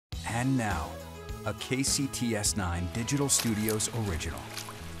And now, a KCTS9 Digital Studios original,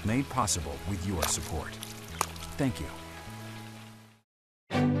 made possible with your support. Thank you.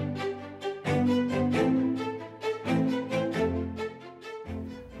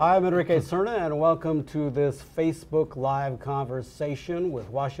 Hi, I'm Enrique Cerna, and welcome to this Facebook Live conversation with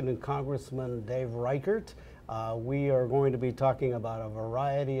Washington Congressman Dave Reichert. We are going to be talking about a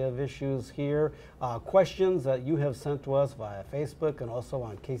variety of issues here, questions that you have sent to us via Facebook and also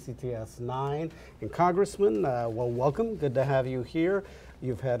on KCTS9. And Congressman, well, welcome. Good to have you here.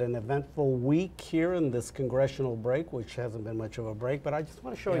 You've had an eventful week here in this congressional break, which hasn't been much of a break, but I just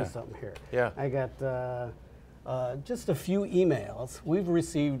want to show you something here. Yeah. I got just a few emails. We've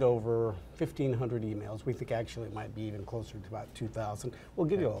received over 1,500 emails. We think actually it might be even closer to about 2,000. We'll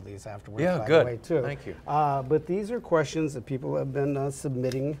give you all these afterwards, by the way, too. Thank you. But these are questions that people have been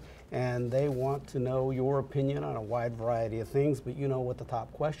submitting, and they want to know your opinion on a wide variety of things, but you know what the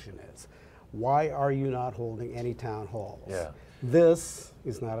top question is. Why are you not holding any town halls? Yeah. This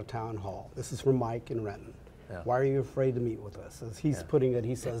is not a town hall. This is from Mike in Renton. Yeah. Why are you afraid to meet with us? As he's putting it,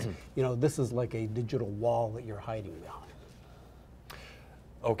 he says, you know, this is like a digital wall that you're hiding behind.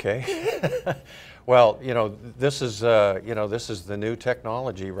 Okay. Well, you know, this is the new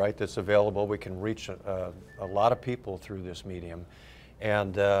technology, right? That's available. We can reach a lot of people through this medium,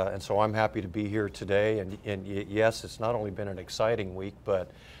 and so I'm happy to be here today. And yes, it's not only been an exciting week,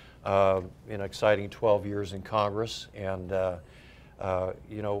 but an exciting 12 years in Congress, and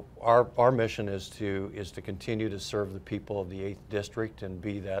you know, our mission is to continue to serve the people of the 8th District and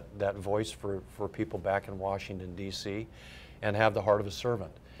be that voice for people back in Washington, D.C., and have the heart of a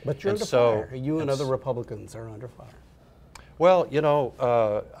servant. But you're under fire. You and other Republicans are under fire. Well, you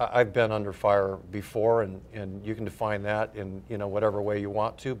know, I've been under fire before, and you can define that in, you know, whatever way you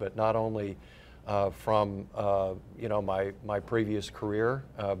want to, but not only from you know, my previous career,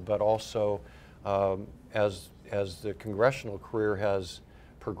 but also as the congressional career has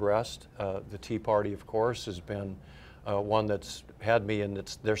progressed. The Tea Party, of course, has been one that's had me in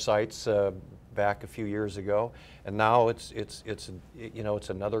their sights back a few years ago, and now it's you know, it's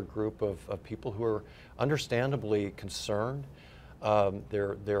another group of people who are understandably concerned.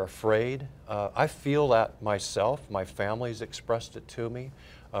 They're afraid. I feel that myself. My family's expressed it to me.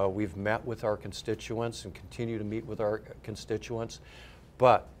 We've met with our constituents and continue to meet with our constituents,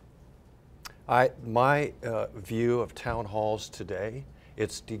 but my view of town halls today,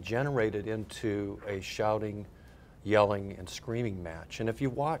 it's degenerated into a shouting, yelling, and screaming match. And if you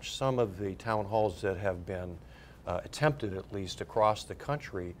watch some of the town halls that have been attempted, at least across the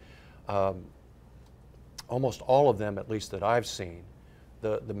country, almost all of them, at least that I've seen,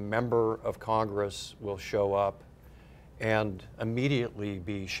 the member of Congress will show up and immediately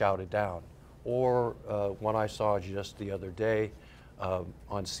be shouted down. Or one I saw just the other day on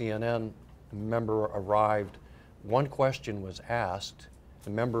CNN, the member arrived, one question was asked, the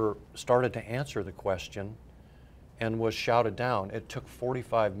member started to answer the question and was shouted down. It took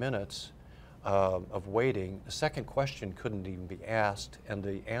 45 minutes of waiting. The second question couldn't even be asked, and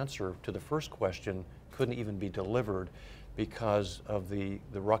the answer to the first question couldn't even be delivered because of the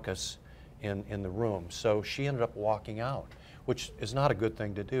ruckus in the room. So she ended up walking out, which is not a good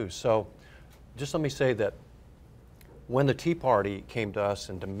thing to do. So just let me say that when the Tea Party came to us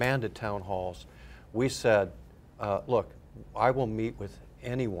and demanded town halls, we said, look, I will meet with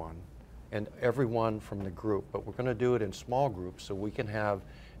anyone and everyone from the group, but we're going to do it in small groups so we can have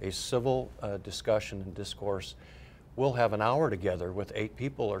a civil discussion and discourse. We'll have an hour together with 8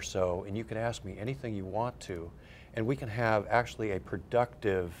 people or so, and you can ask me anything you want to, and we can have actually a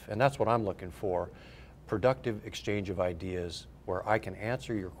productive, and that's what I'm looking for, productive exchange of ideas where I can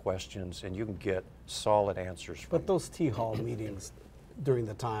answer your questions and you can get solid answers from But those Tea Hall meetings during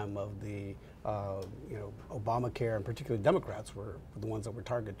the time of the you know, Obamacare, and particularly Democrats were the ones that were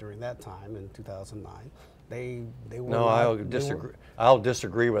targeted during that time in 2009. They were No, not, I'll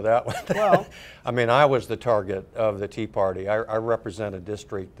disagree with that one. Well, I mean, I was the target of the Tea Party. I represent a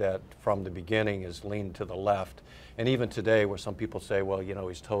district that from the beginning is leaned to the left. And even today, where some people say, well, you know,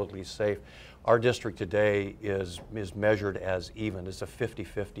 he's totally safe, our district today is measured as even. It's a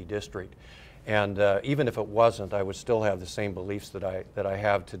 50-50 district. And even if it wasn't, I would still have the same beliefs that I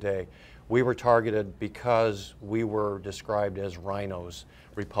have today. We were targeted because we were described as rhinos,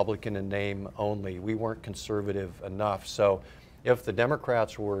 Republican in name only. We weren't conservative enough. So if the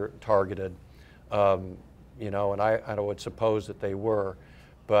Democrats were targeted, you know, and I would suppose that they were,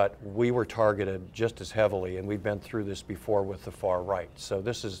 but we were targeted just as heavily, and we've been through this before with the far right. So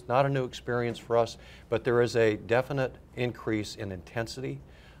this is not a new experience for us, but there is a definite increase in intensity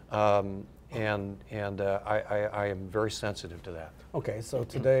I am very sensitive to that. Okay, so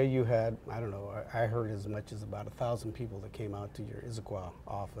today you had, I don't know, I heard as much as about 1,000 people that came out to your Issaquah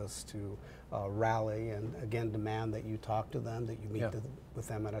office to rally and again demand that you talk to them, that you meet with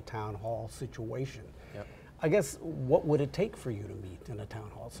them in a town hall situation. Yep. I guess, what would it take for you to meet in a town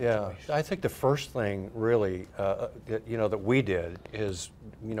hall situation? Yeah, I think the first thing really, that we did is,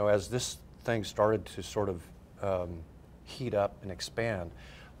 as this thing started to sort of heat up and expand,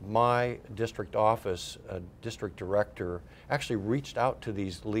 my district office, district director, actually reached out to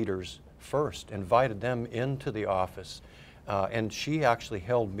these leaders first, invited them into the office, and she actually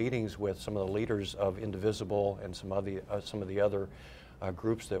held meetings with some of the leaders of Indivisible and some of the other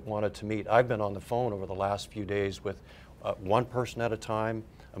groups that wanted to meet. I've been on the phone over the last few days with one person at a time,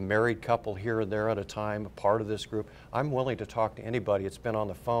 a married couple here and there at a time, a part of this group. I'm willing to talk to anybody. It's been on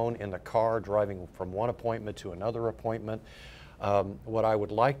the phone, in the car, driving from one appointment to another appointment. What I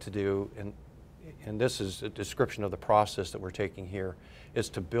would like to do, and this is a description of the process that we're taking here, is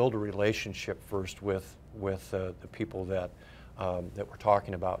to build a relationship first with the people that we're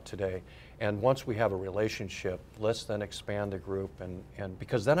talking about today. And once we have a relationship, let's then expand the group, and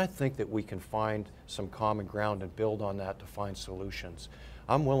because then I think that we can find some common ground and build on that to find solutions.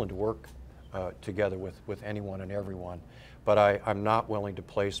 I'm willing to work together with anyone and everyone, but I'm not willing to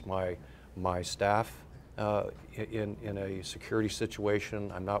place my staff in a security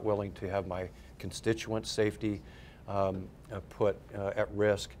situation. I'm not willing to have my constituent safety put at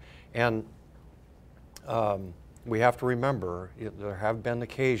risk. And we have to remember, there have been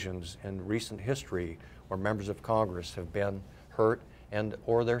occasions in recent history where members of Congress have been hurt,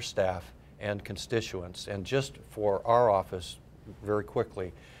 or their staff and constituents. And just for our office, very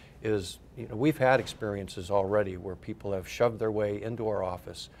quickly, is we've had experiences already where people have shoved their way into our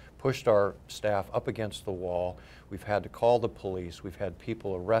office, pushed our staff up against the wall. We've had to call the police. We've had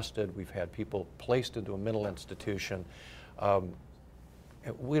people arrested. We've had people placed into a mental institution. I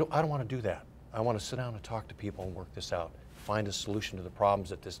don't want to do that. I want to sit down and talk to people and work this out, find a solution to the problems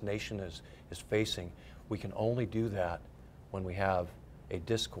that this nation is facing. We can only do that when we have a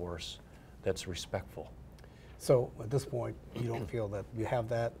discourse that's respectful. So at this point, you don't feel that you have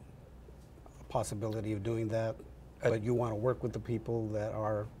that possibility of doing that, but you want to work with the people that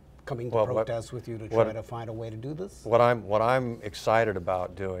are coming to protest with you to try to find a way to do this? What I'm excited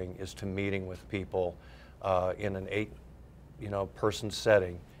about doing is to meeting with people in an 8-person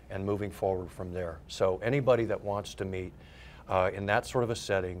setting and moving forward from there. So anybody that wants to meet in that sort of a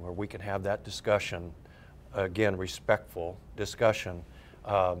setting where we can have that discussion, again, respectful discussion,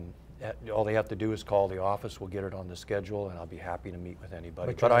 all they have to do is call the office. We'll get it on the schedule, and I'll be happy to meet with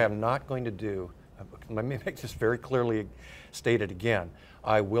anybody. But I am not going to do, let me make this very clearly stated again,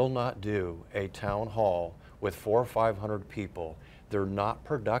 I will not do a town hall with 400 or 500 people. They're not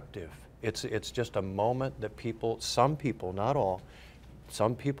productive. It's just a moment that some people, not all,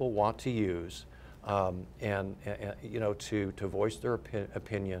 some people want to use to voice their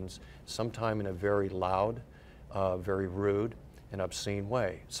opinions, sometime in a very loud, very rude, and obscene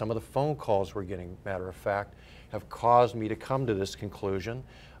way. Some of the phone calls we're getting, matter of fact, have caused me to come to this conclusion.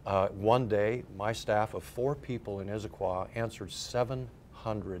 One day, my staff of 4 people in Issaquah answered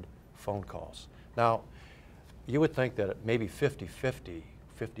 700 phone calls. Now, you would think that maybe 50-50,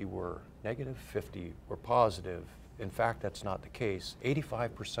 50 were negative, 50 were positive. In fact, that's not the case.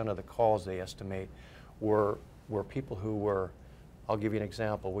 85% of the calls, they estimate, were people who were, I'll give you an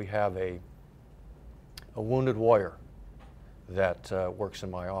example. We have a wounded warrior that works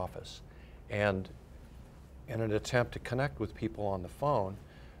in my office. And in an attempt to connect with people on the phone,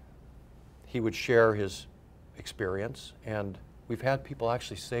 he would share his experience. And we've had people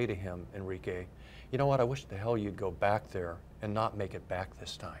actually say to him, Enrique, you know what, I wish the hell you'd go back there and not make it back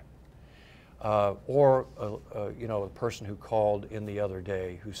this time. Or a person who called in the other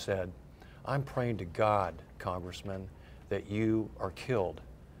day who said, I'm praying to God, Congressman, that you are killed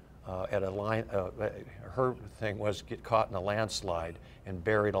at a line. Her thing was get caught in a landslide and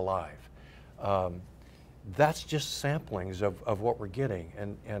buried alive. That's just samplings of what we're getting.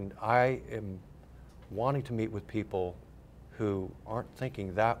 And I am wanting to meet with people who aren't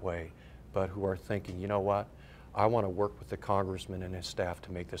thinking that way, but who are thinking, you know what? I want to work with the congressman and his staff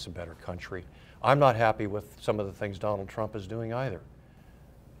to make this a better country. I'm not happy with some of the things Donald Trump is doing either.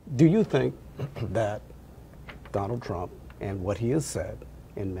 Do you think that Donald Trump and what he has said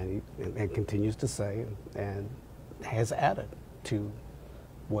and continues to say and has added to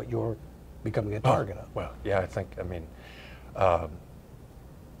what you're becoming a target of? Well, yeah,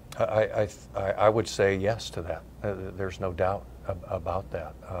 I would say yes to that. There's no doubt about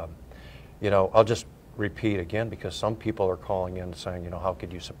that. repeat again, because some people are calling in saying, you know, how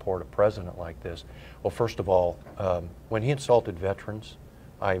could you support a president like this? Well, first of all, when he insulted veterans,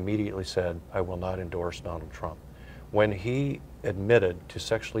 I immediately said, I will not endorse Donald Trump. When he admitted to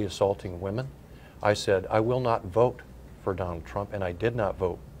sexually assaulting women, I said, I will not vote for Donald Trump, and I did not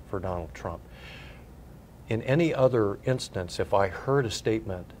vote for Donald Trump. In any other instance, if I heard a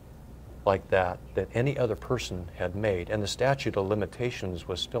statement like that any other person had made, and the statute of limitations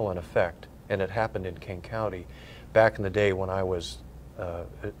was still in effect, and it happened in King County back in the day when I was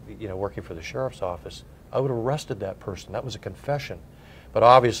you know, working for the sheriff's office, I would have arrested that person. That was a confession. But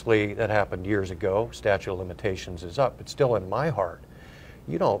obviously that happened years ago. Statute of limitations is up. It's still in my heart.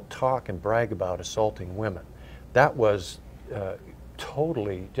 You don't talk and brag about assaulting women. That was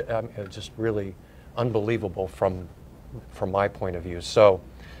totally just really unbelievable from my point of view. So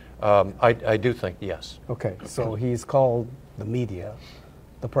I do think yes. Okay, so he's called the media,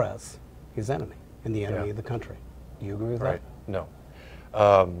 the press, his enemy and the enemy of the country. Do you agree with that? No.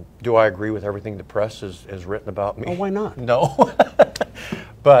 Do I agree with everything the press has written about me? Oh, why not? No.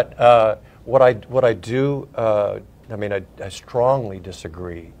 But what I do, I mean, I strongly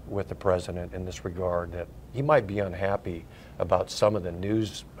disagree with the president in this regard, that he might be unhappy about some of the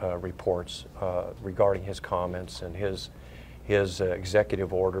news reports regarding his comments and his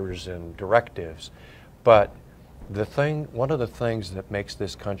executive orders and directives. But one of the things that makes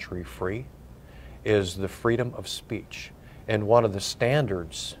this country free is the freedom of speech. And one of the standard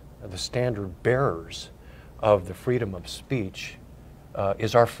bearers of the freedom of speech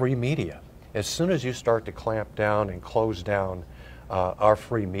is our free media. As soon as you start to clamp down and close down our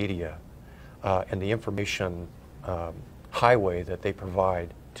free media and the information highway that they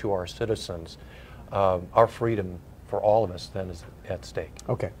provide to our citizens, our freedom for all of us then is at stake.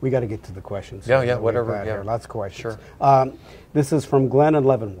 Okay, we got to get to the questions. Yeah, whatever. Yeah. Here. Lots of questions. Sure. This is from Glenn in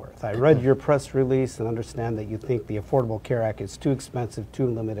Leavenworth. I read your press release and understand that you think the Affordable Care Act is too expensive, too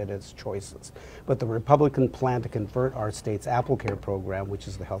limited its choices. But the Republican plan to convert our state's AppleCare program, which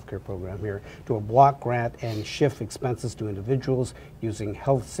is the health care program here, to a block grant and shift expenses to individuals using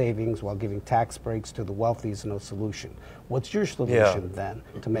health savings while giving tax breaks to the wealthy is no solution. What's your solution then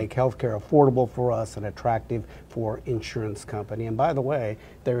to make health care affordable for us and attractive for insurance company? And by the way,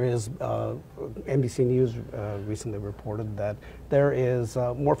 there is, NBC News recently reported that there is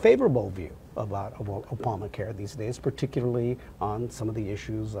a more favorable view about Obamacare these days, particularly on some of the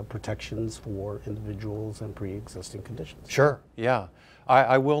issues of protections for individuals and pre-existing conditions. Sure, yeah.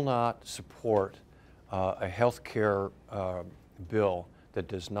 I will not support a health care bill that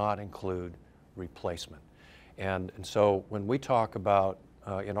does not include replacement. And so when we talk about,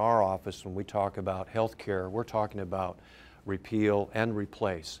 in our office, when we talk about health care, we're talking about repeal and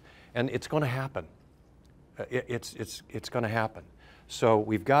replace. And it's going to happen. It's going to happen. So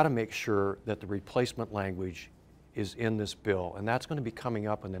we've got to make sure that the replacement language is in this bill, and that's going to be coming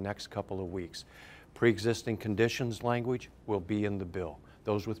up in the next couple of weeks. Pre-existing conditions language will be in the bill.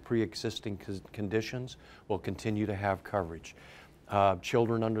 Those with pre-existing conditions will continue to have coverage.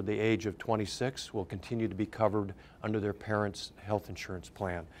 Children under the age of 26 will continue to be covered under their parents' health insurance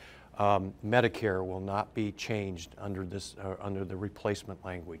plan. Medicare will not be changed under this under the replacement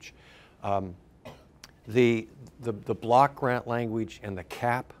language. The block grant language and the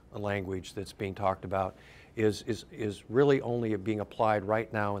cap language that's being talked about is really only being applied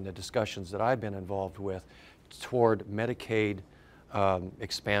right now in the discussions that I've been involved with toward Medicaid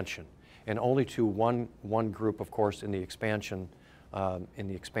expansion, and only to one group, of course, in the expansion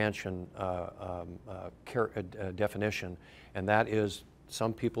definition, and that is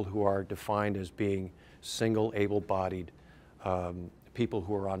some people who are defined as being single able-bodied people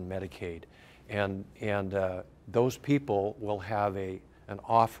who are on Medicaid. And those people will have an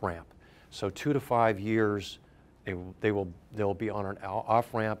off-ramp. So 2 to 5 years, they'll be on an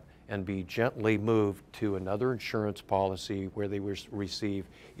off-ramp and be gently moved to another insurance policy where they will receive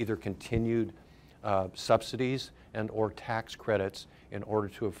either continued subsidies and or tax credits in order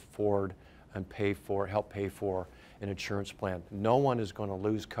to afford and help pay for an insurance plan. No one is going to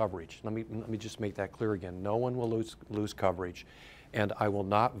lose coverage. Let me just make that clear again. No one will lose coverage. And I will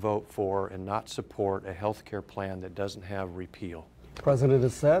not vote for and not support a health care plan that doesn't have repeal. The president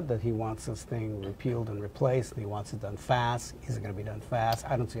has said that he wants this thing repealed and replaced, and he wants it done fast. Is it going to be done fast?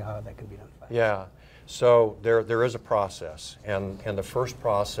 I don't see how that can be done fast. Yeah. So there is a process, and the first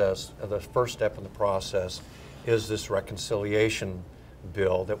step in the process is this reconciliation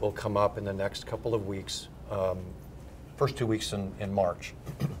bill that will come up in the next couple of weeks, first 2 weeks in March.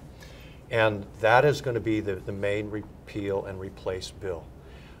 And that is going to be the main repeal and replace bill.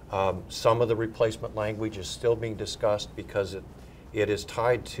 Some of the replacement language is still being discussed because It is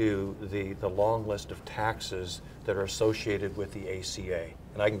tied to the long list of taxes that are associated with the ACA.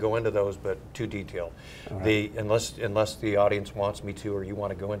 And I can go into those, but too detailed. Right. Unless the audience wants me to, or you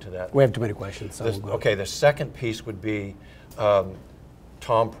want to go into that. We have too many questions. So we'll okay, the second piece would be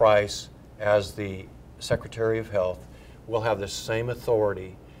Tom Price, as the Secretary of Health, will have the same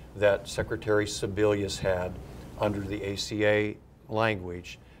authority that Secretary Sebelius had under the ACA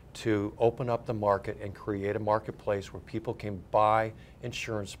language to open up the market and create a marketplace where people can buy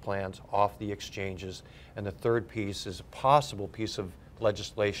insurance plans off the exchanges. And the third piece is a possible piece of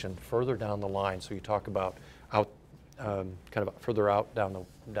legislation further down the line. So you talk about kind of further out down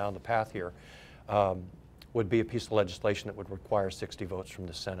the path here. Would be a piece of legislation that would require 60 votes from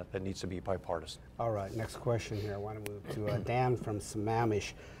the Senate that needs to be bipartisan. All right, next question here. I want to move to Dan from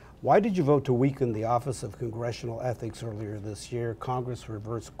Sammamish. Why did you vote to weaken the Office of Congressional Ethics earlier this year? Congress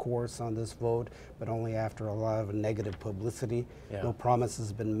reversed course on this vote, but only after a lot of negative publicity. Yeah. No promise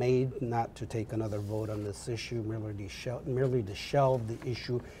has been made not to take another vote on this issue, merely to shelve the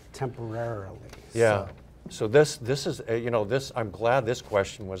issue temporarily. Yeah. So this is, I'm glad this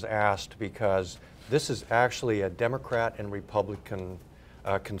question was asked, because this is actually a Democrat and Republican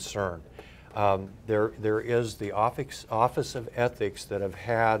concern. There is the Office of Ethics that have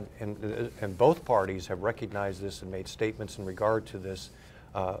had, and both parties have recognized this and made statements in regard to this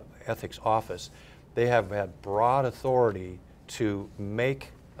ethics office. They have had broad authority to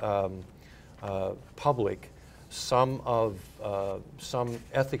make public some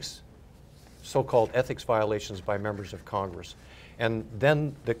ethics, so-called ethics violations by members of Congress. And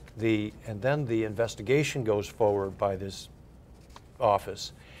then the investigation goes forward by this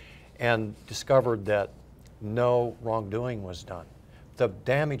office and discovered that no wrongdoing was done. The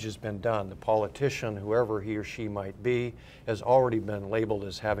damage has been done. The politician, whoever he or she might be, has already been labeled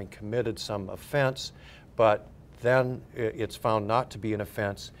as having committed some offense, but then it's found not to be an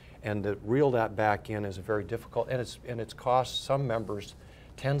offense, and to reel that back in is a very difficult, and it's cost some members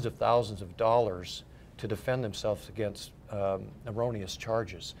tens of thousands of dollars to defend themselves against erroneous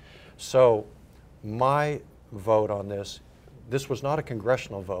charges. So my vote on this was not a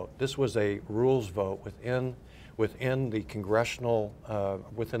congressional vote. This was a rules vote within the congressional,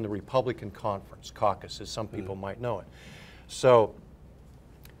 within the Republican caucus, as some people might know it. So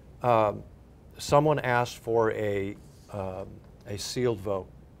someone asked for a sealed vote.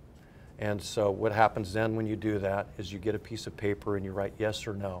 And so what happens then when you do that is you get a piece of paper and you write yes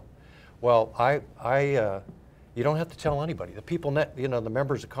or no. Well, you don't have to tell anybody. The people, the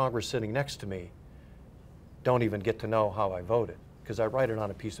members of Congress sitting next to me don't even get to know how I voted, because I write it on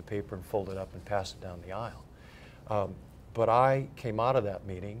a piece of paper and fold it up and pass it down the aisle. But I came out of that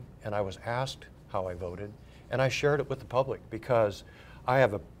meeting and I was asked how I voted, and I shared it with the public, because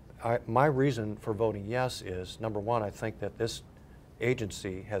my reason for voting yes is, number one, I think that this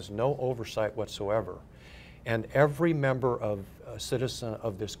agency has no oversight whatsoever, and every member of a citizen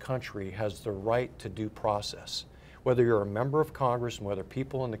of this country has the right to due process. Whether you're a member of Congress and whether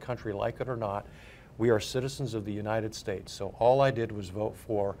people in the country like it or not, we are citizens of the United States. So all I did was vote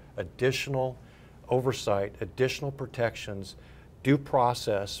for additional oversight, additional protections, due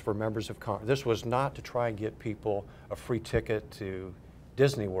process for members of Congress. This was not to try and get people a free ticket to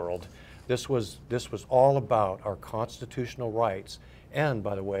Disney World. This was all about our constitutional rights. And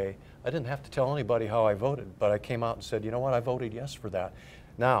by the way, I didn't have to tell anybody how I voted, but I came out and said, you know what, I voted yes for that.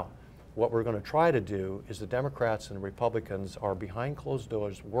 Now, what we're going to try to do is the Democrats and the Republicans are behind closed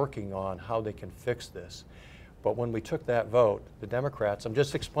doors working on how they can fix this. But when we took that vote, the Democrats, I'm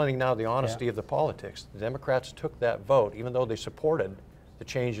just explaining now the honesty of the politics, the Democrats took that vote, even though they supported the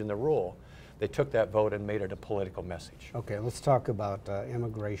change in the rule, they took that vote and made it a political message. Okay, let's talk about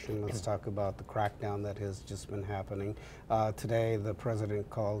immigration. Let's talk about the crackdown that has just been happening. Today, the president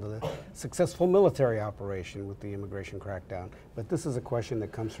called it a successful military operation with the immigration crackdown. But this is a question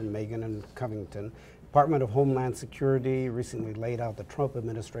that comes from Megan in Covington. Department of Homeland Security recently laid out the Trump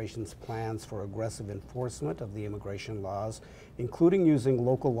administration's plans for aggressive enforcement of the immigration laws, including using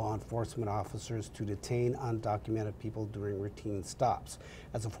local law enforcement officers to detain undocumented people during routine stops.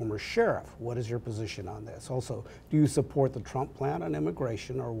 As a former sheriff, what is your position on this? Also, do you support the Trump plan on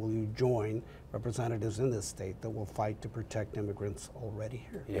immigration, or will you join representatives in this state that will fight to protect immigrants already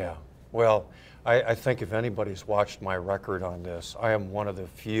here? Yeah. Well, I think if anybody's watched my record on this, I am one of the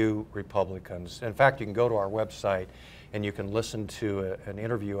few Republicans. In fact, you can go to our website and you can listen to an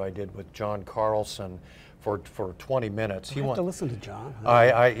interview I did with John Carlson for 20 minutes. You have to listen to John.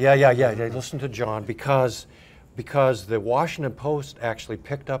 Yeah. Listen to John because the Washington Post actually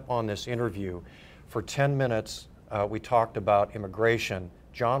picked up on this interview. For 10 minutes, we talked about immigration.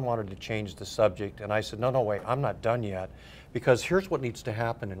 John wanted to change the subject, and I said, no, wait, I'm not done yet, Because here's what needs to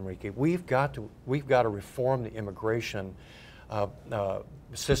happen, Enrique. We've got to reform the immigration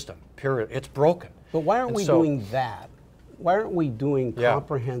system, period. It's broken. But why aren't we doing that? Why aren't we doing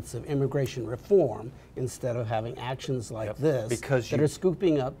comprehensive immigration reform instead of having actions like this that are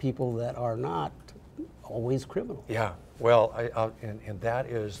scooping up people that are not always criminal? Yeah, well, and that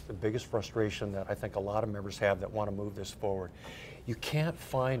is the biggest frustration that I think a lot of members have that want to move this forward. You can't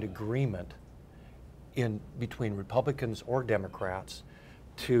find agreement between Republicans or Democrats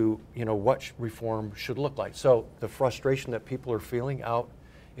to what reform should look like. So the frustration that people are feeling out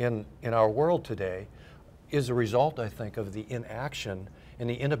in our world today is a result, I think, of the inaction and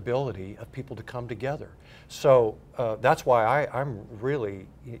the inability of people to come together. So that's why I'm really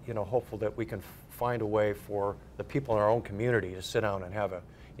hopeful that we can find a way for the people in our own community to sit down and have a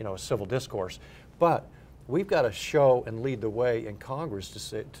civil discourse. But we've got to show and lead the way in Congress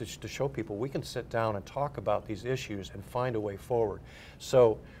to show people we can sit down and talk about these issues and find a way forward.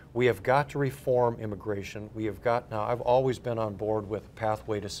 So we have got to reform immigration. Now I've always been on board with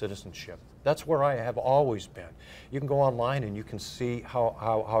Pathway to Citizenship. That's where I have always been. You can go online and you can see how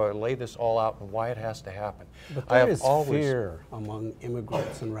I lay this all out and why it has to happen. But there is fear among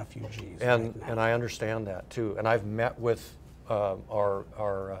immigrants and refugees. And I understand that too. And I've met with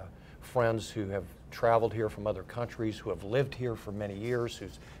our friends who have traveled here from other countries, who have lived here for many years,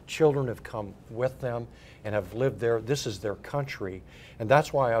 whose children have come with them and have lived there. This is their country. And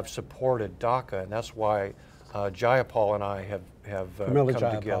that's why I've supported DACA, and that's why Jayapal and I have come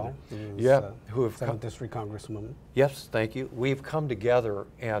together. Yeah, who have 7th District Congressman. Yes, thank you. We've come together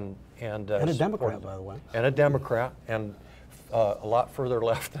and a Democrat, by the way. And a Democrat, and a lot further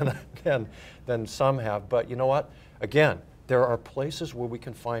left than some have. But you know what? Again, there are places where we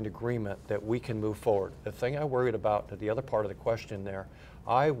can find agreement that we can move forward. The thing I worried about, the other part of the question there,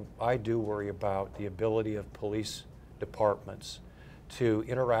 I do worry about the ability of police departments to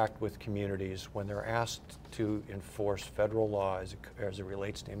interact with communities when they're asked to enforce federal law as it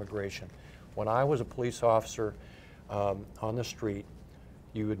relates to immigration. When I was a police officer on the street,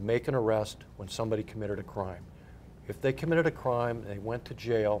 you would make an arrest when somebody committed a crime. If they committed a crime, they went to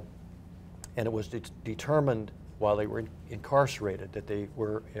jail, and it was determined while they were incarcerated that they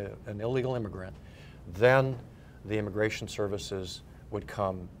were an illegal immigrant, then the immigration services would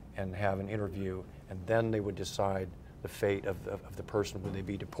come and have an interview, and then they would decide the fate of the person. Would they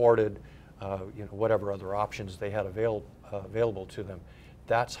be deported, whatever other options they had available to them.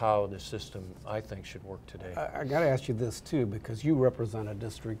 That's how the system, I think, should work today. I got to ask you this too, because you represent a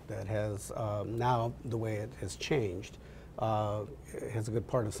district that has now, the way it has changed, has a good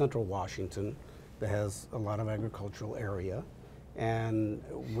part of central Washington that has a lot of agricultural area. And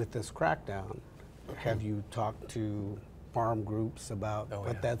with this crackdown, have you talked to farm groups about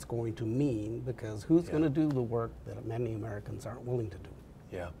what that's going to mean? Because who's going to do the work that many Americans aren't willing to do?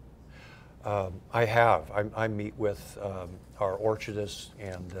 Yeah, I have. I meet with our orchardists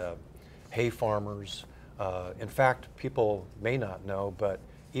and hay farmers. In fact, people may not know, but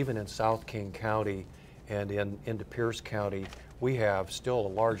even in South King County and into Pierce County, we have still a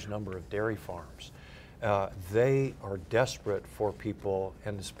large number of dairy farms. They are desperate for people,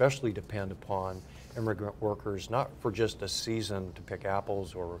 and especially depend upon immigrant workers, not for just a season to pick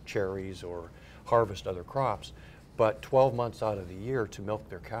apples or cherries or harvest other crops, but 12 months out of the year to milk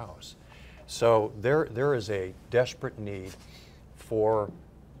their cows. So there is a desperate need for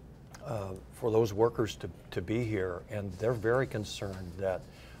those workers to be here, and they're very concerned that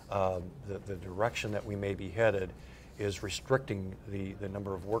the direction that we may be headed is restricting the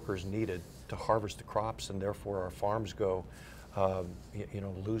number of workers needed to harvest the crops, and therefore our farms go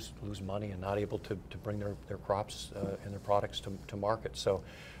lose money and not able to bring their crops and their products to market. So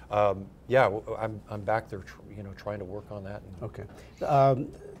yeah, I'm back there trying to work on that. Okay.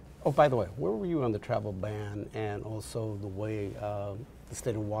 Oh, by the way, where were you on the travel ban, and also the way the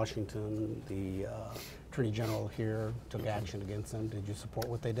state of Washington, the Attorney General here took action against them? Did you support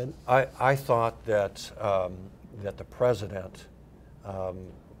what they did? I thought that that the president,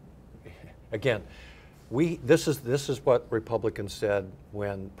 again, this is what Republicans said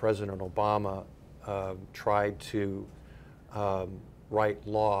when President Obama tried to write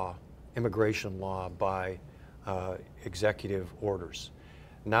immigration law by executive orders.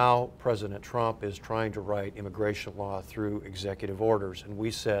 Now President Trump is trying to write immigration law through executive orders, and we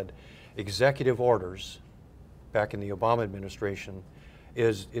said executive orders back in the Obama administration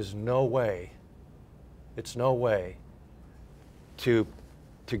is no way, it's no way to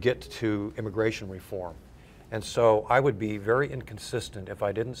get to immigration reform. And so I would be very inconsistent if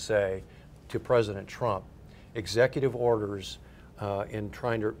I didn't say to President Trump, executive orders in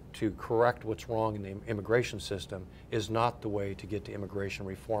trying to correct what's wrong in the immigration system is not the way to get to immigration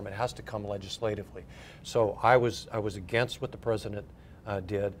reform. It has to come legislatively. So I was against what the president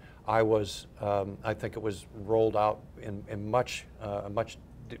did. I think it was rolled out in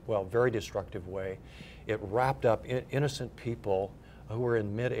a very destructive way. It wrapped up innocent people who were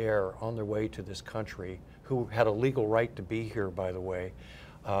in midair on their way to this country, who had a legal right to be here, by the way.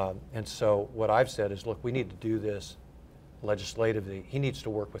 And so what I've said is, look, we need to do this legislatively. He needs to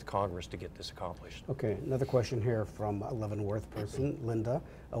work with Congress to get this accomplished. Okay, another question here from a Leavenworth person, Linda.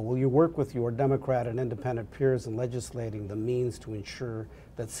 Will you work with your Democrat and independent peers in legislating the means to ensure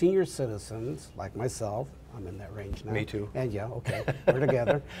that senior citizens, like myself, I'm in that range now. Me too. And yeah, okay, we're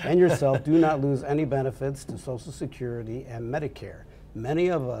together, and yourself do not lose any benefits to Social Security and Medicare? Many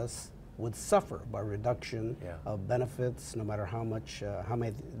of us would suffer by reduction of benefits, no matter how much, how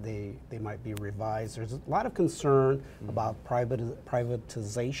many they might be revised. There's a lot of concern about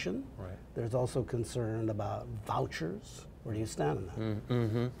privatization. Right. There's also concern about vouchers. Where do you stand on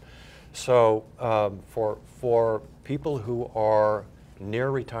that? So for people who are near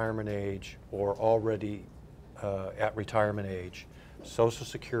retirement age or already at retirement age, Social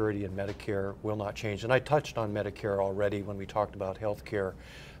Security and Medicare will not change. And I touched on Medicare already when we talked about health care.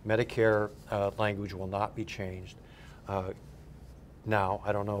 Medicare language will not be changed. Now,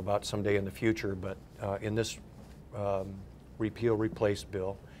 I don't know about someday in the future, but in this repeal replace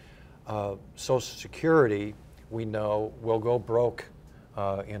bill, Social Security, we know, will go broke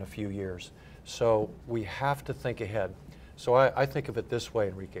in a few years. So we have to think ahead. So I think of it this way,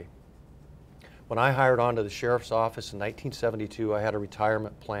 Enrique. When I hired on to the sheriff's office in 1972, I had a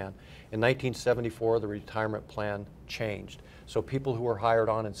retirement plan. In 1974, the retirement plan changed. So people who were hired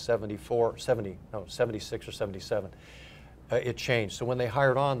on in 76 or 77, it changed. So when they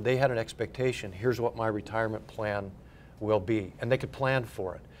hired on, they had an expectation, here's what my retirement plan will be, and they could plan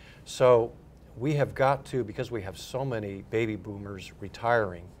for it. So we have got to, because we have so many baby boomers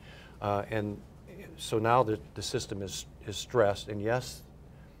retiring, and so now the system is stressed, and yes,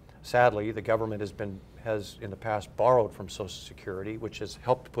 sadly, the government has in the past borrowed from Social Security, which has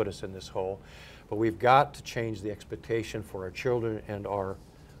helped put us in this hole. But we've got to change the expectation for our children and our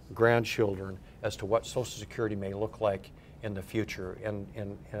grandchildren as to what Social Security may look like in the future.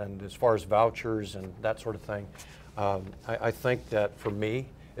 And as far as vouchers and that sort of thing, I think that for me,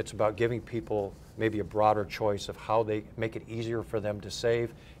 it's about giving people maybe a broader choice of how they make it easier for them to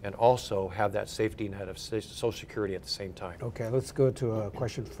save and also have that safety net of Social Security at the same time. Okay, let's go to a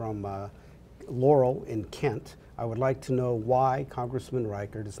question from Laurel in Kent. I would like to know why Congressman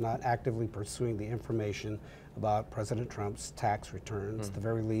Reichert is not actively pursuing the information about President Trump's tax returns. At the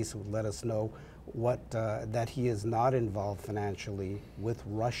very least, it would let us know that he is not involved financially with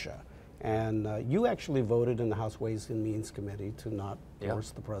Russia. And you actually voted in the House Ways and Means Committee to not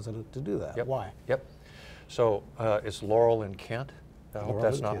force the president to do that. Yep. Why? Yep. So it's Laurel in Kent. I hope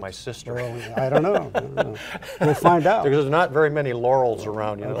that's not my sister. I don't know. We'll find out. There's not very many Laurels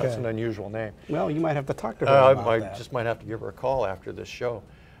around. You know, Okay. that's an unusual name. Well, you might have to talk to her about I that. just might have to give her a call after this show.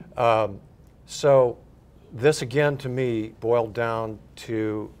 So this again, to me, boiled down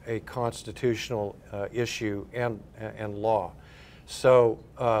to a constitutional issue and law. So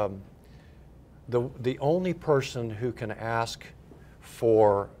the only person who can ask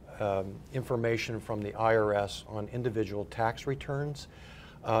for information from the IRS on individual tax returns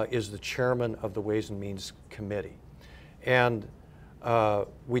is the chairman of the Ways and Means Committee. And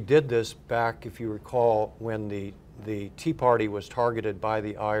we did this back, if you recall, when the Tea Party was targeted by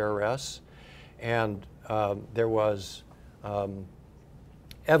the IRS, and there was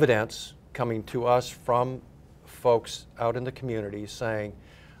evidence coming to us from folks out in the community saying,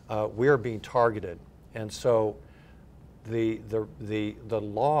 we are being targeted. And so the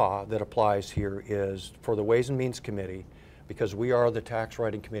law that applies here is for the Ways and Means Committee, because we are the tax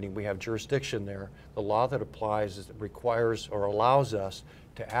writing committee, we have jurisdiction there. The law that applies is, requires or allows us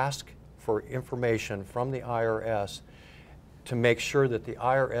to ask for information from the IRS to make sure that the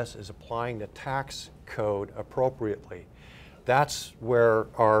IRS is applying the tax code appropriately. That's where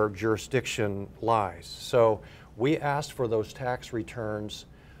our jurisdiction lies. So we asked for those tax returns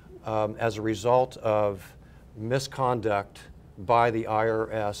as a result of misconduct by the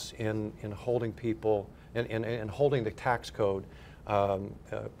IRS in holding people, in holding the tax code,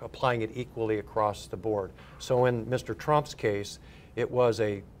 applying it equally across the board. So in Mr. Trump's case, it was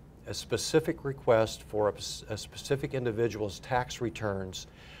a specific request for a specific individual's tax returns,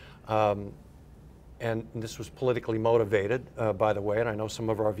 and this was politically motivated, by the way, and I know some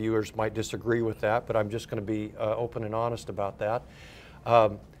of our viewers might disagree with that, but I'm just going to be open and honest about that.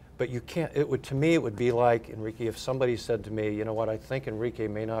 But you can't, it would, to me, it would be like, Enrique, if somebody said to me, you know what, I think Enrique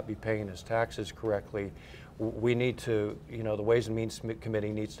may not be paying his taxes correctly. We need to, you know, the Ways and Means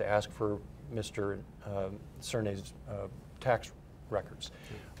Committee needs to ask for Mr. Cerne's tax records.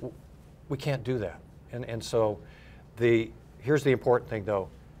 We can't do that. And so here's the important thing, though.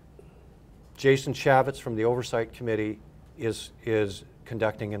 Jason Chavez from the Oversight Committee is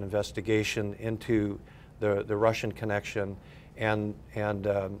conducting an investigation into the Russian connection and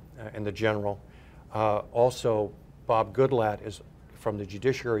the general. Also, Bob Goodlatte is from the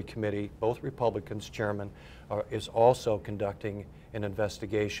Judiciary Committee, both Republicans, chairman, is also conducting an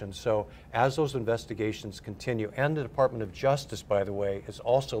investigation. So as those investigations continue, and the Department of Justice, by the way, is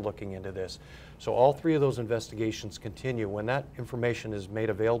also looking into this. So all three of those investigations continue. When that information is made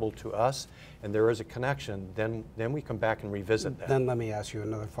available to us and there is a connection, then we come back and revisit that. Then let me ask you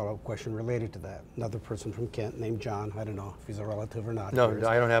another follow-up question related to that. Another person from Kent named John, I don't know if he's a relative or not. No,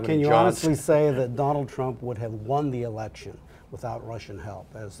 I don't have any Johns. Can you honestly say that Donald Trump would have won the election without Russian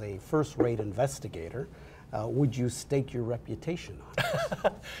help? As a first-rate investigator, would you stake your reputation on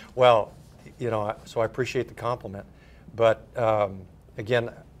it? Well, you know, so I appreciate the compliment, but again,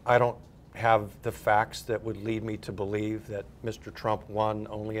 I don't have the facts that would lead me to believe that Mr. Trump won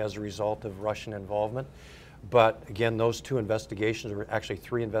only as a result of Russian involvement. But again, those two investigations, or actually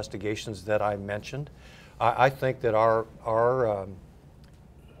three investigations that I mentioned, I think that our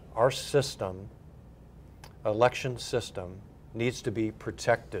system, election system, needs to be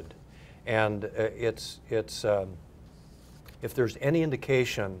protected. And if there's any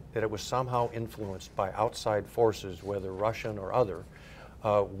indication that it was somehow influenced by outside forces, whether Russian or other,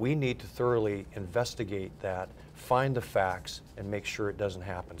 we need to thoroughly investigate that, find the facts, and make sure it doesn't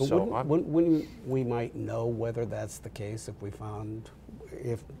happen. But so wouldn't we might know whether that's the case if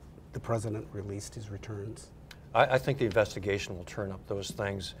the president released his returns? I think the investigation will turn up those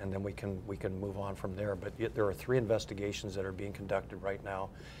things, and then we can move on from there. But yet there are three investigations that are being conducted right now,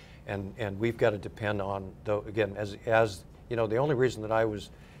 and we've got to depend on, though, again, as you know, the only reason that I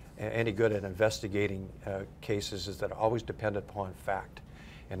was any good at investigating cases is that I always depended upon fact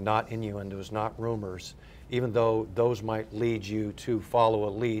and not innuendos, not rumors, even though those might lead you to follow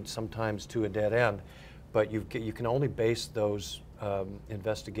a lead, sometimes to a dead end. But you can only base those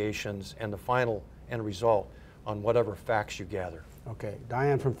investigations and the final end result on whatever facts you gather. Okay,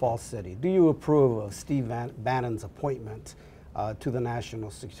 Diane from Falls City, do you approve of Steve Bannon's appointment to the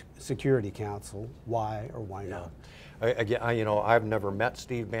National Security Council? Why or why not? Again, you know, I've never met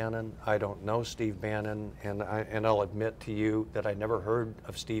Steve Bannon. I don't know Steve Bannon, and I'll admit to you that I never heard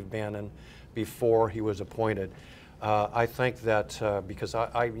of Steve Bannon before he was appointed. I think that because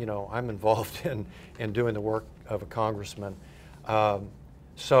you know, I'm involved in doing the work of a congressman,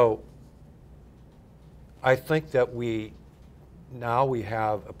 so I think that now we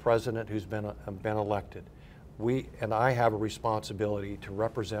have a president who's been elected. And I have a responsibility to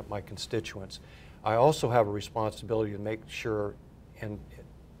represent my constituents. I also have a responsibility to make sure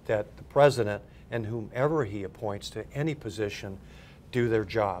that the president and whomever he appoints to any position do their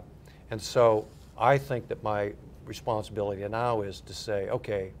job. And so I think that my responsibility now is to say,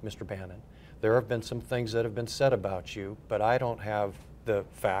 okay, Mr. Bannon, there have been some things that have been said about you, but I don't have the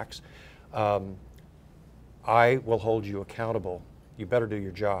facts. I will hold you accountable. You better do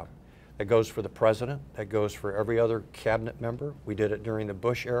your job. That goes for the president. That goes for every other cabinet member. We did it during the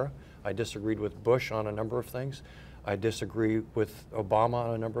Bush era. I disagreed with Bush on a number of things. I disagree with Obama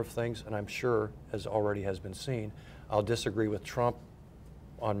on a number of things, and I'm sure, as already has been seen, I'll disagree with Trump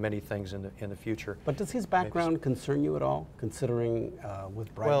on many things in the future. But does his background concern you at all, considering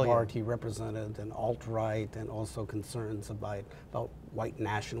with Breitbart he represented an alt-right and also concerns about white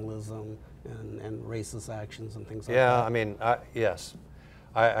nationalism and racist actions and things like that? Yeah, I mean, yes.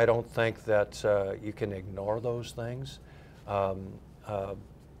 I don't think that you can ignore those things. I'm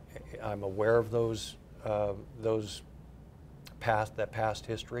aware of that past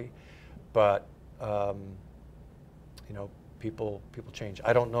history, but you know, people change.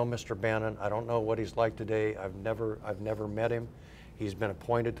 I don't know Mr. Bannon. I don't know what he's like today. I've never met him. He's been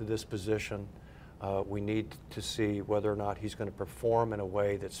appointed to this position. We need to see whether or not he's going to perform in a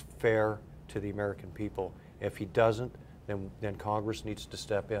way that's fair to the American people. If he doesn't, then Congress needs to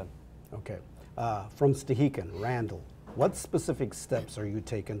step in. Okay. From Stehekin, Randall, what specific steps are you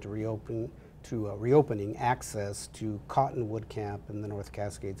taking to reopening access to Cottonwood Camp in the North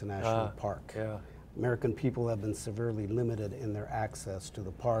Cascades National Park? Yeah. American people have been severely limited in their access to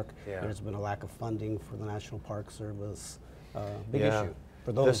the park. Yeah. There's been a lack of funding for the National Park Service. Big Yeah. issue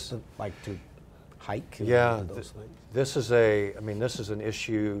for those that like to hike and Yeah, do those things. this is an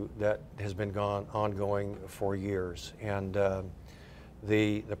issue that has been ongoing for years, and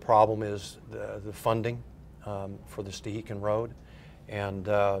The problem is the funding for the Stehekin Road, and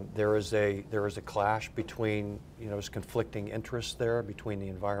there is a clash between, there's conflicting interests there between the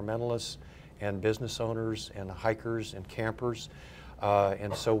environmentalists and business owners and hikers and campers,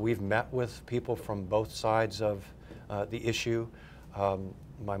 and so we've met with people from both sides of the issue.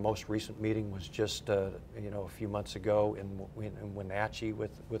 My most recent meeting was just a few months ago in Wenatchee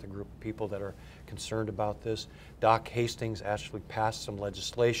with a group of people that are concerned about this. Doc Hastings actually passed some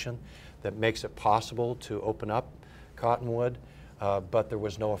legislation that makes it possible to open up Cottonwood, but there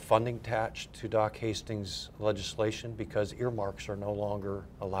was no funding attached to Doc Hastings' legislation because earmarks are no longer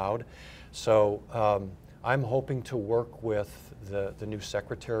allowed. So I'm hoping to work with the new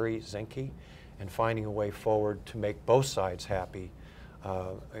Secretary, Zinke, and finding a way forward to make both sides happy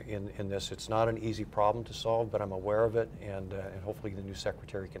in this. It's not an easy problem to solve, but I'm aware of it, and hopefully the new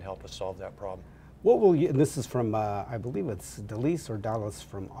Secretary can help us solve that problem. What will you, and this is from, I believe it's Delise or Dallas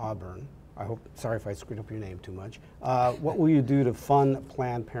from Auburn. I hope, sorry if I screwed up your name too much. What will you do to fund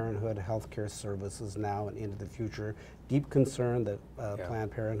Planned Parenthood healthcare services now and into the future? Deep concern that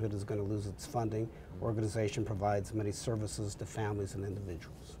Planned Parenthood is going to lose its funding. Organization provides many services to families and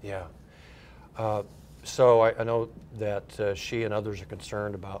individuals. Yeah. So I know that she and others are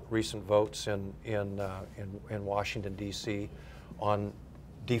concerned about recent votes in Washington, D.C. on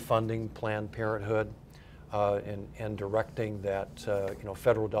defunding Planned Parenthood and directing that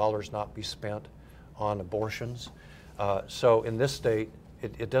federal dollars not be spent on abortions. So in this state,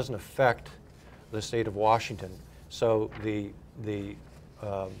 it doesn't affect the state of Washington. So the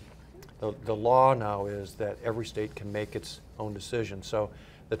law now is that every state can make its own decision. So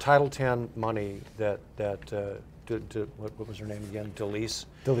the Title X money that what was her name again? Delise.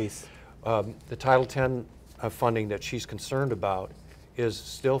 Delise. The Title X funding that she's concerned about is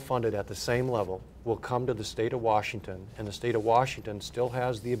still funded at the same level, will come to the state of Washington, and the state of Washington still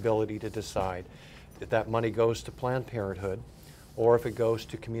has the ability to decide if that money goes to Planned Parenthood, or if it goes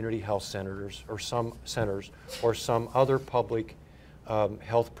to community health centers or some other public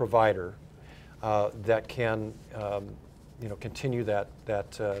health provider that can continue that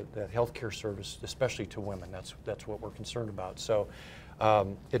health care service, especially to women. That's what we're concerned about. So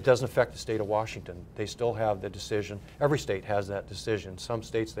it doesn't affect the state of Washington. They still have the decision. Every state has that decision. Some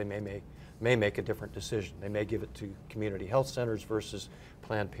states they may make a different decision. They may give it to community health centers versus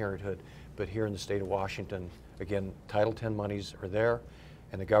Planned Parenthood. But here in the state of Washington, again, Title X monies are there,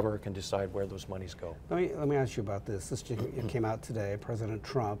 and the governor can decide where those monies go. Let me ask you about this. It came out today. President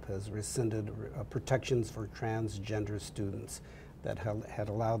Trump has rescinded protections for transgender students that had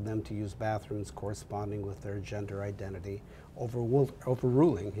allowed them to use bathrooms corresponding with their gender identity,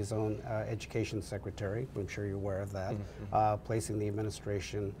 overruling his own education secretary. I'm sure you're aware of that, placing the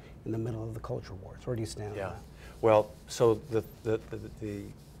administration in the middle of the culture wars. Where do you stand on that? Well, so the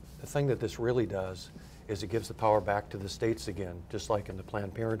thing that this really does is it gives the power back to the states again, just like in the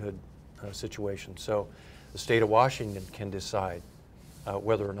Planned Parenthood situation. So the state of Washington can decide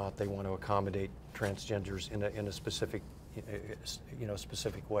whether or not they want to accommodate transgenders in a specific,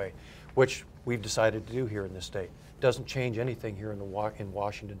 specific way, which we've decided to do here in this state. It doesn't change anything here in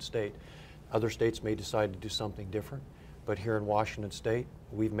Washington State. Other states may decide to do something different, but here in Washington State,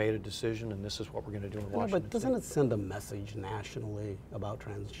 we've made a decision, and this is what we're going to do in Washington State. But doesn't it send a message nationally about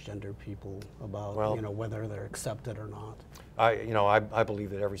transgender people, about whether they're accepted or not? I believe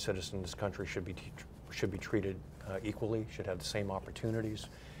that every citizen in this country should be treated equally, should have the same opportunities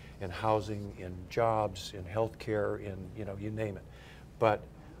in housing, in jobs, in health care, in you name it. But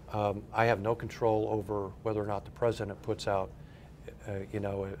I have no control over whether or not the president puts out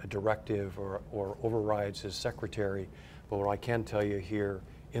a directive or overrides his secretary. But what I can tell you here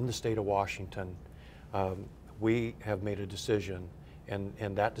in the state of Washington, we have made a decision,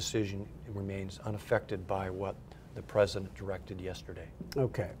 and that decision remains unaffected by what the president directed yesterday.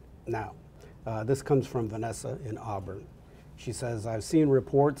 Okay. Now, this comes from Vanessa in Auburn. She says, I've seen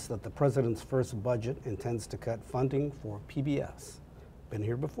reports that the president's first budget intends to cut funding for PBS. Been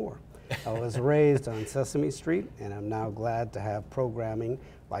here before. I was raised on Sesame Street, and I'm now glad to have programming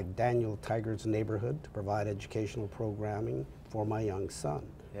like Daniel Tiger's Neighborhood to provide educational programming for my young son.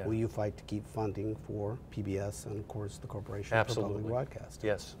 Yeah. Will you fight to keep funding for PBS and, of course, the Corporation for Public Broadcasting?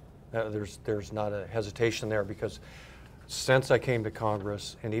 Yes. There's not a hesitation there, because since I came to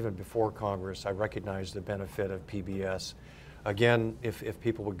Congress, and even before Congress, I recognized the benefit of PBS. Again, if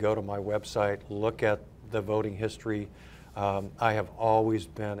people would go to my website, look at the voting history, I have always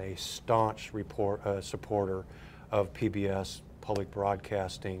been a staunch supporter of PBS, public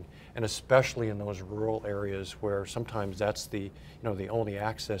broadcasting, and especially in those rural areas where sometimes that's the only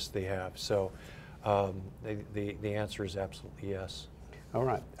access they have. So the answer is absolutely yes. All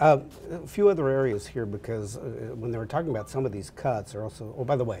right. A few other areas here, because when they were talking about some of these cuts, are also. Oh,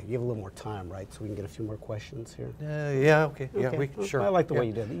 by the way, you have a little more time, right? So we can get a few more questions here. Yeah. Okay. Yeah. Okay. Sure. I like the way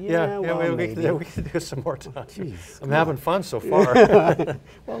you did it. Yeah. Well, we can do some more time. Jeez, I'm having fun so far.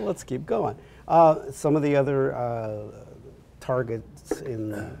 well, let's keep going. Some of the other targets in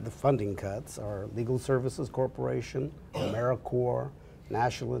the funding cuts are Legal Services Corporation, AmeriCorps,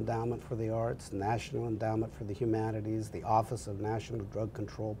 National Endowment for the Arts, National Endowment for the Humanities, the Office of National Drug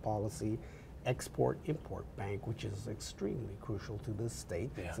Control Policy, Export-Import Bank, which is extremely crucial to this state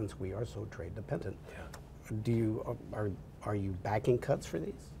since we are so trade dependent. Yeah. Are you backing cuts for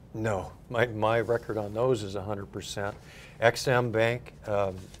these? No, my record on those is 100%. XM Bank,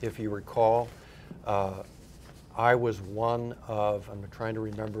 if you recall, I was one of, I'm trying to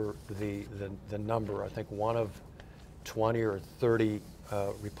remember the number, I think one of 20 or 30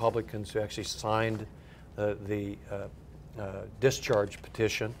 Republicans who actually signed the discharge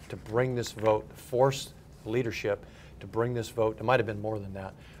petition to bring this vote, force leadership to bring this vote, it might have been more than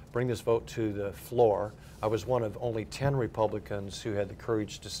that, bring this vote to the floor. I was one of only 10 Republicans who had the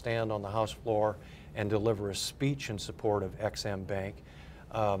courage to stand on the House floor and deliver a speech in support of XM Bank.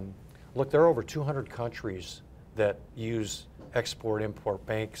 Look, there are over 200 countries that use export-import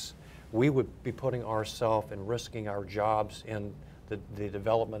banks. We would be putting ourselves and risking our jobs in the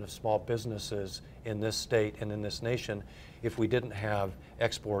development of small businesses in this state and in this nation if we didn't have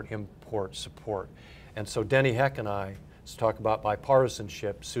export-import support. And so Denny Heck and I, let's talk about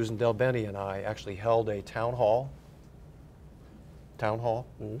bipartisanship, Susan Del Bene and I actually held a town hall.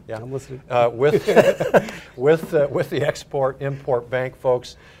 Yeah, I'm listening. with the Export-Import Bank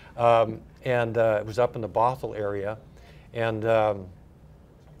folks, and it was up in the Bothell area, and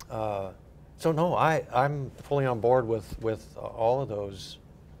so no, I'm fully on board with all of those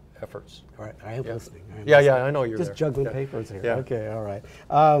efforts. All right, I am listening. Yeah, I know you're just there. juggling papers here. Yeah. Okay, all right.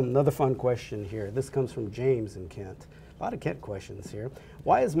 Another fun question here. This comes from James in Kent. A lot of Kent questions here.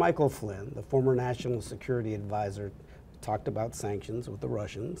 Why is Michael Flynn, the former National Security Advisor, talked about sanctions with the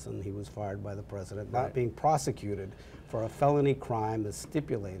Russians, and he was fired by the president, not being prosecuted for a felony crime as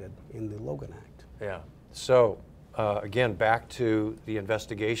stipulated in the Logan Act? Yeah. So again, back to the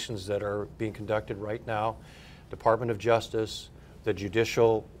investigations that are being conducted right now, Department of Justice, the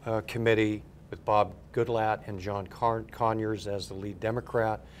Judicial Committee with Bob Goodlatte and John Conyers as the lead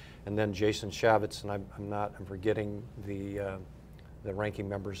Democrat, and then Jason Shavitz, and I'm forgetting the ranking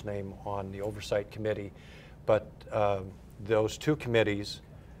member's name on the Oversight Committee, but those two committees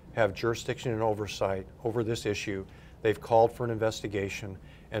have jurisdiction and oversight over this issue. They've called for an investigation,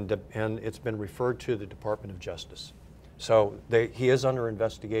 and it's been referred to the Department of Justice. So he is under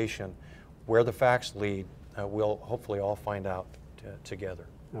investigation. Where the facts lead, we'll hopefully all find out together.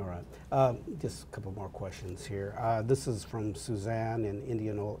 All right. Just a couple more questions here. This is from Suzanne in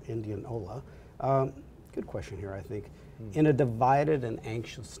Indianola. Good question here, I think. In a divided and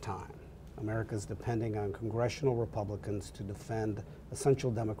anxious time, America's depending on congressional Republicans to defend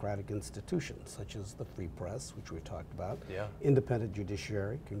essential democratic institutions such as the free press, which we talked about, independent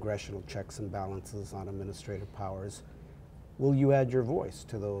judiciary, congressional checks and balances on administrative powers. Will you add your voice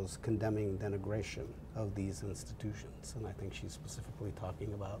to those condemning denigration of these institutions? And I think she's specifically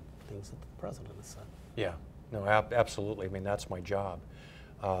talking about things that the president has said. Yeah, no, absolutely. I mean, that's my job.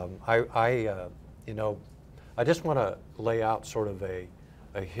 You know, I just want to lay out sort of a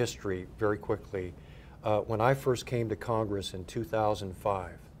history very quickly. When I first came to Congress in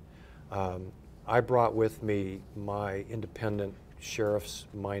 2005, I brought with me my independent,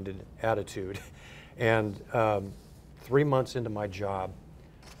 sheriff's-minded attitude. And 3 months into my job,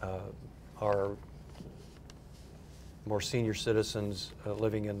 our more senior citizens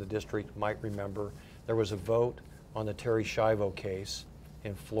living in the district might remember there was a vote on the Terry Schiavo case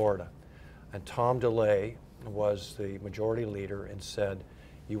in Florida. And Tom DeLay was the majority leader and said,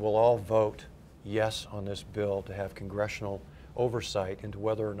 you will all vote yes on this bill to have congressional oversight into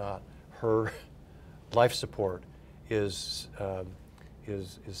whether or not her life support is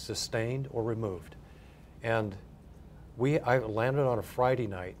sustained or removed. And I landed on a Friday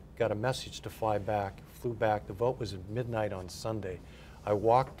night, got a message to fly back, flew back. The vote was at midnight on Sunday. I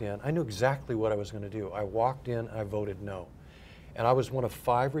walked in. I knew exactly what I was going to do. I walked in, I voted no. And I was one of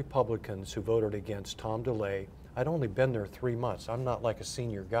 5 Republicans who voted against Tom DeLay. I'd only been there 3 months. I'm not like a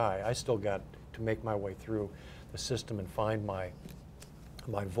senior guy. I still got to make my way through the system and find my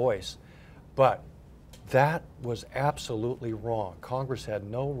voice. But that was absolutely wrong. Congress had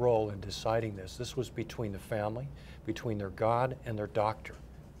no role in deciding this. This was between the family, between their God and their doctor,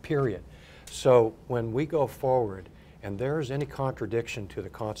 period. So when we go forward and there's any contradiction to the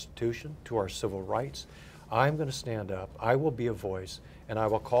Constitution, to our civil rights, I'm going to stand up, I will be a voice, and I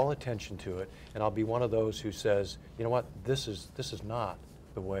will call attention to it, and I'll be one of those who says, you know what, this is not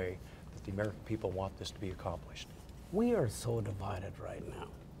the way that the American people want this to be accomplished. We are so divided right now.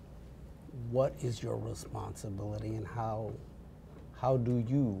 What is your responsibility, and how do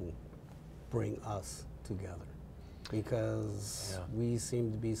you bring us together? Because we seem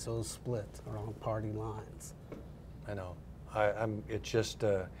to be so split around party lines. I know. It's just,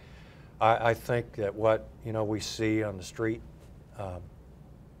 I think that what, we see on the street,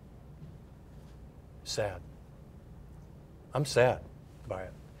 sad. I'm sad by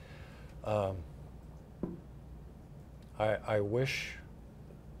it. I wish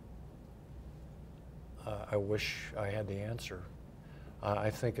I had the answer. I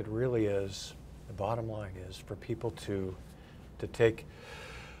think it really is, the bottom line is for people to take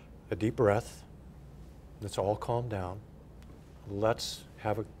a deep breath. Let's all calm down. Let's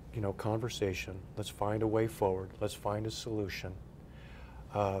have a conversation. Let's find a way forward. Let's find a solution.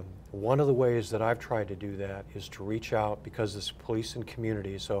 One of the ways that I've tried to do that is to reach out, because this police and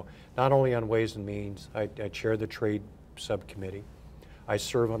community, so not only on Ways and Means, I chair the Trade Subcommittee. I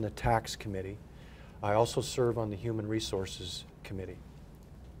serve on the Tax Committee. I also serve on the Human Resources Committee.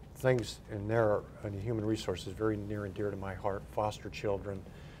 Things in there on the Human Resources very near and dear to my heart: foster children,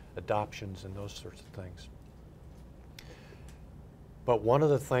 adoptions, and those sorts of things. But one of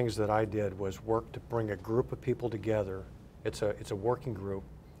the things that I did was work to bring a group of people together. It's a working group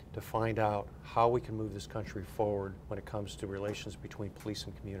to find out how we can move this country forward when it comes to relations between police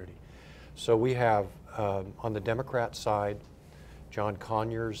and community. So we have, on the Democrat side, John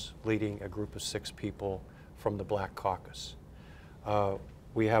Conyers leading a group of 6 people from the Black Caucus.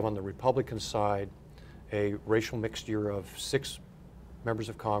 We have on the Republican side a racial mixture of 6 members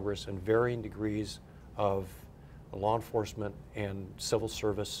of Congress and varying degrees of law enforcement and civil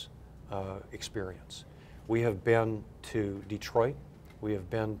service experience. We have been to Detroit. We have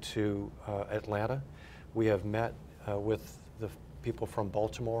been to Atlanta. We have met with the people from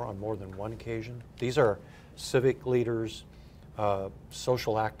Baltimore on more than one occasion. These are civic leaders,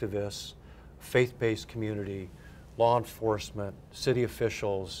 social activists, faith-based community, law enforcement, city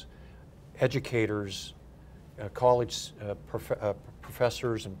officials, educators, college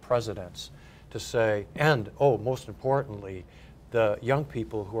professors and presidents, to say, and most importantly, the young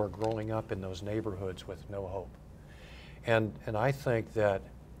people who are growing up in those neighborhoods with no hope. And I think that,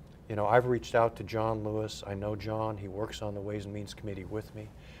 I've reached out to John Lewis. I know John. He works on the Ways and Means Committee with me.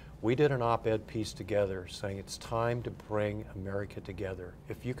 We did an op-ed piece together saying it's time to bring America together.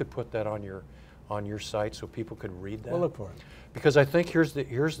 If you could put that on your site so people could read that. We'll look for it. Because I think here's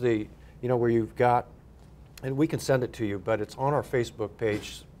the where you've got, and we can send it to you, but it's on our Facebook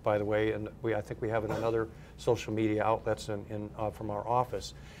page, by the way, and I think we have it in other social media outlets from our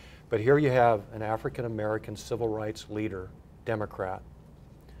office. But here you have an African-American civil rights leader, Democrat,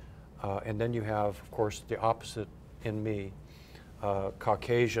 and then you have, of course, the opposite in me,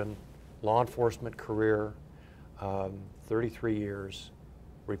 Caucasian, law enforcement career, 33 years,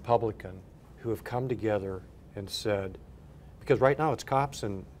 Republican, who have come together and said, because right now it's cops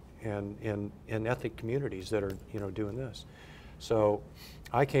and ethnic communities that are doing this. So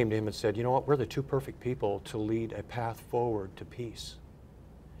I came to him and said, you know what, we're the 2 perfect people to lead a path forward to peace.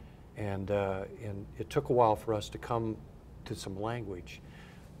 And it took a while for us to come to some language,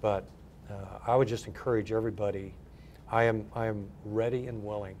 but I would just encourage everybody. I am ready and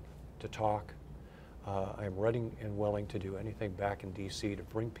willing to talk. I am ready and willing to do anything back in D.C. to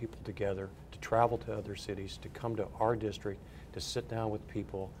bring people together, to travel to other cities, to come to our district, to sit down with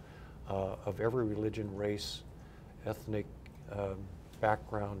people of every religion, race, ethnic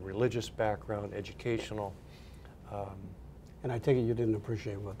background, religious background, educational. And I take it you didn't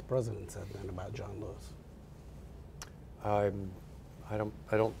appreciate what the president said then about John Lewis. I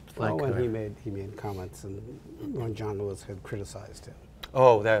don't think. Well, when he made comments and when John Lewis had criticized him.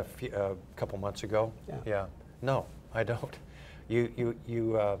 Oh, that a couple months ago. Yeah. Yeah. No, I don't.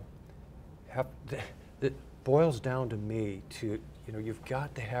 You have. It boils down to me to you've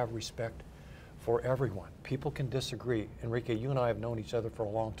got to have respect for everyone. People can disagree. Enrique, you and I have known each other for a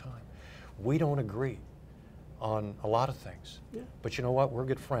long time. We don't agree on a lot of things. Yeah. But you know what? We're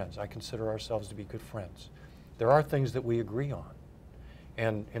good friends. I consider ourselves to be good friends. There are things that we agree on.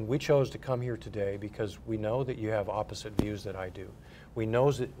 And we chose to come here today because we know that you have opposite views that I do.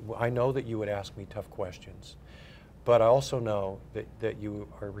 I know that you would ask me tough questions. But I also know that you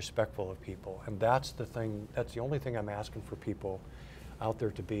are respectful of people. And that's the thing, that's the only thing I'm asking for people out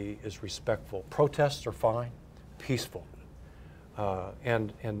there to be, is respectful. Protests are fine, peaceful.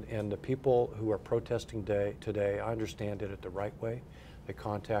 And the people who are protesting today, I understand, did it the right way. They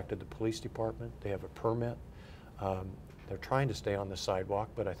contacted the police department. They have a permit. They're trying to stay on the sidewalk,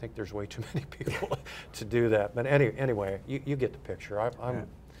 but I think there's way too many people to do that. But anyway, you get the picture.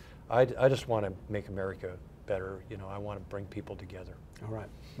 I just want to make America better. You know, I want to bring people together. All right.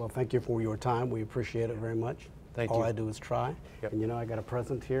 Well, thank you for your time. We appreciate it very much. Thank all you. All I do is try. Yep. And you know, I got a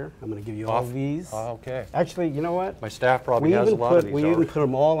present here. I'm going to give you all these. Okay. Actually, you know what? My staff probably has a lot of these We already. even put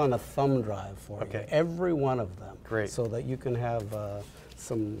them all on a thumb drive for Okay. you. Every one of them. Great. So that you can have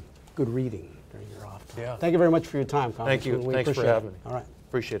some good reading during your off time. Yeah. Thank you very much for your time, Congressman. Thank you. We Thanks for appreciate having it. me. All right.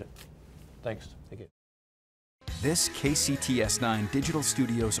 Appreciate it. Thanks. Thank you. This KCTS9 Digital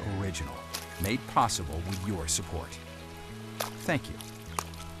Studios original, made possible with your support. Thank you.